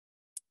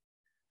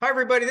Hi,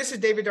 everybody. This is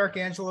David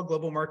D'Arcangelo,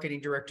 Global Marketing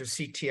Director,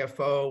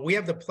 CTFO. We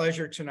have the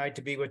pleasure tonight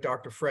to be with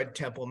Dr. Fred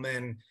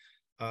Templeman,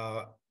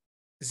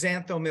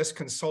 XanthoMyst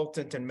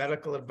consultant and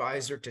medical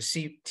advisor to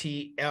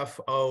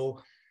CTFO.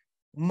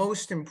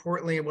 Most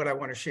importantly, what I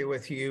want to share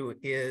with you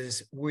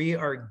is we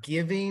are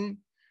giving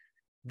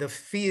the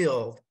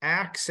field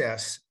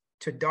access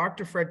to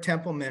Dr. Fred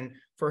Templeman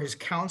for his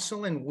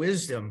counsel and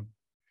wisdom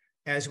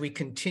as we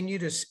continue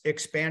to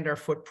expand our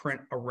footprint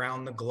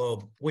around the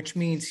globe, which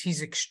means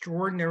he's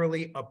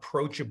extraordinarily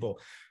approachable.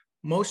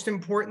 Most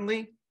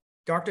importantly,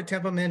 Dr.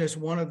 Templeman is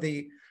one of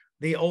the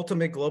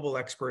ultimate global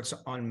experts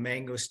on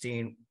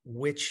mangosteen,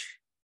 which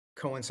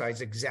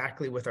coincides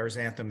exactly with our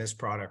XanthoMyst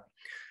product.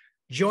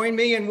 Join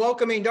me in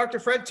welcoming Dr.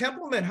 Fred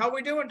Templeman. How are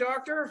we doing,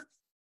 doctor?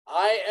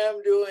 I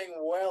am doing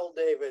well,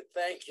 David.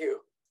 Thank you.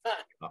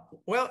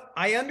 Well,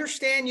 I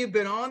understand you've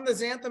been on the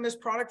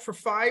XanthoMyst product for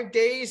 5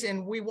 days,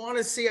 and we want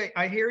to see,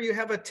 I hear you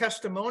have a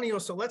testimonial,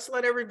 so let's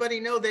let everybody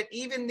know that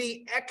even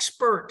the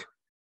expert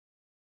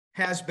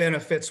has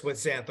benefits with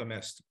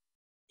XanthoMyst.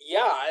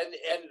 Yeah,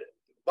 and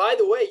by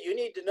the way, you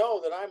need to know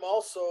that I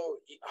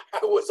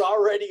was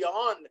already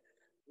on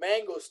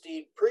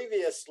mangosteen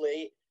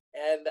previously,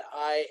 and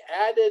I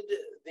added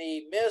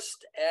the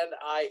mist, and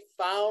I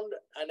found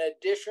an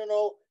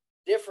additional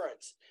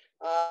difference.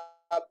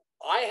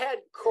 I had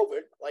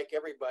COVID like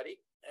everybody,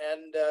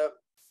 and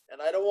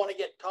I don't want to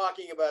get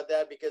talking about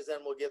that because then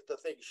we'll get the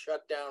thing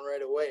shut down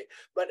right away.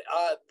 But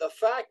the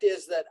fact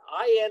is that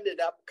I ended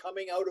up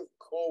coming out of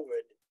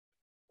COVID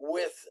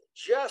with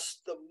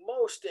just the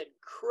most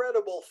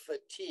incredible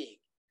fatigue.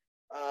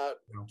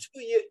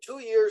 2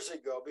 years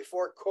ago,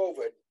 before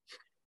COVID,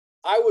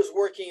 I was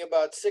working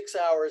about 6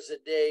 hours a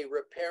day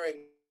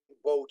repairing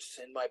boats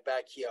in my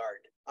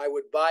backyard. I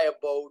would buy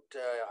a boat.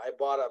 I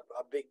bought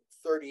a big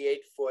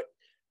 38-foot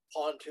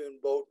pontoon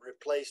boat,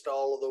 replaced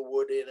all of the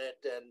wood in it,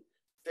 and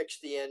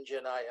fixed the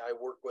engine. I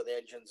work with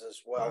engines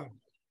as well. Wow.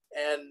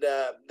 And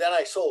then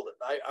I sold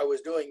it. I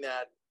was doing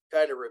that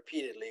kind of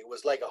repeatedly. It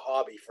was like a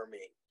hobby for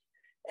me.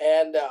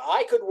 And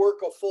I could work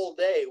a full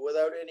day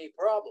without any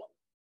problem.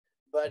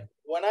 But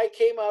when I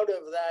came out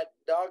of that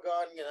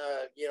doggone,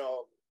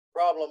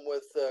 problem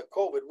with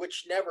COVID,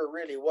 which never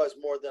really was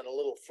more than a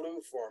little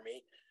flu for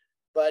me,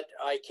 but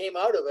I came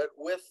out of it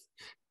with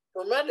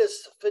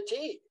tremendous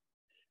fatigue.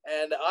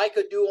 And I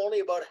could do only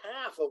about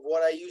half of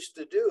what I used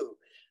to do.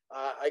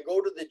 I go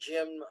to the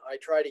gym. I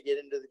try to get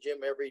into the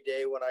gym every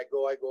day. When I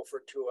go for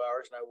 2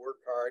 hours and I work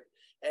hard.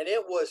 And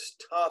it was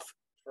tough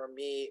for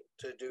me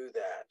to do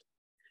that.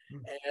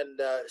 And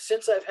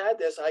since I've had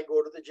this, I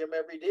go to the gym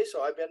every day.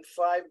 So I've been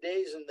 5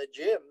 days in the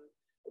gym.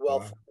 Well,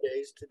 wow. 4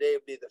 days. Today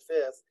would be the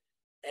 5th.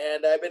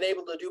 And I've been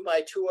able to do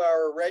my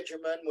 2-hour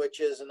regimen, which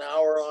is an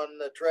hour on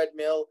the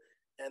treadmill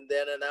and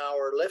then an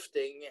hour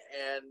lifting.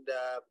 And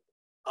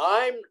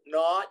I'm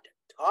not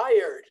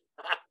tired.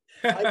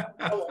 I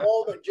come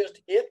home and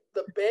just hit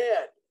the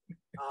bed.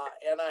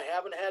 And I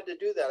haven't had to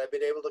do that. I've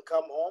been able to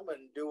come home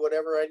and do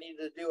whatever I need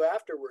to do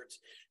afterwards.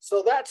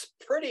 So that's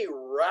pretty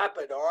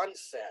rapid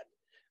onset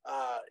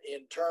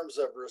in terms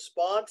of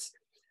response.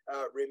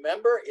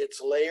 Remember, it's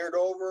layered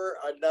over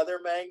another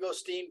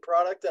mangosteen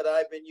product that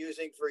I've been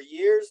using for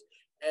years.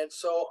 And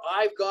so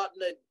I've got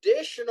an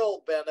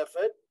additional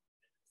benefit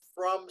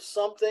from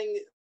something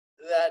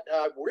that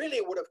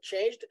really would have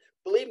changed.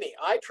 Believe me,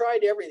 I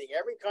tried everything,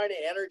 every kind of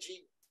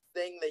energy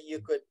thing that you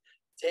could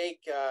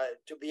take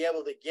to be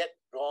able to get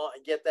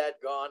that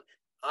gone.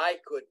 I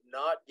could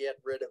not get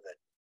rid of it,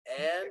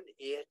 and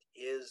it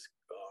is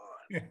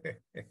gone.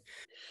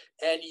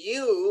 And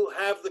you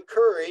have the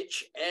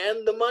courage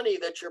and the money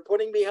that you're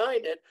putting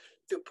behind it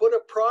to put a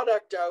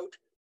product out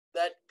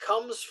that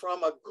comes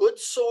from a good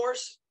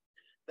source,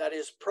 that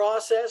is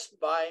processed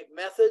by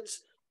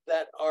methods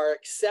that are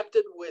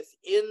accepted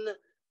within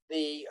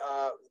the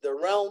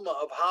realm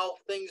of how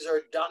things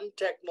are done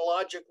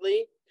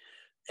technologically.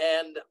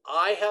 And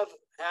I have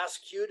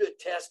asked you to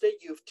test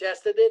it. You've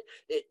tested it.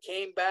 It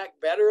came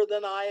back better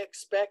than I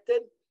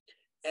expected.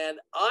 And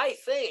I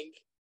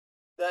think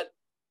that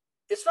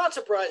it's not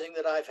surprising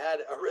that I've had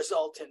a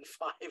result in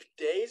 5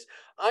 days.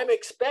 I'm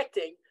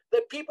expecting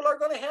that people are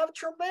going to have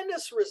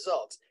tremendous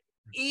results,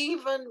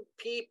 even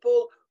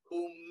people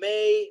who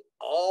may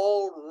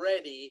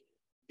already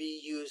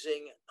be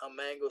using a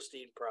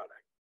mangosteen product.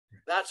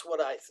 That's what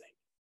I think.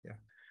 Yeah.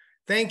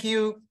 Thank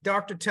you,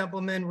 Dr.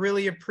 Templeman.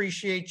 Really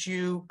appreciate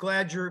you.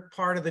 Glad you're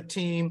part of the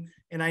team.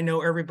 And I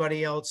know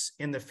everybody else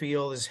in the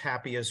field is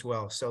happy as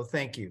well. So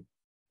thank you.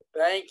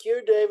 Thank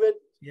you, David.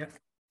 Yeah.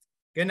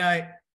 Good night.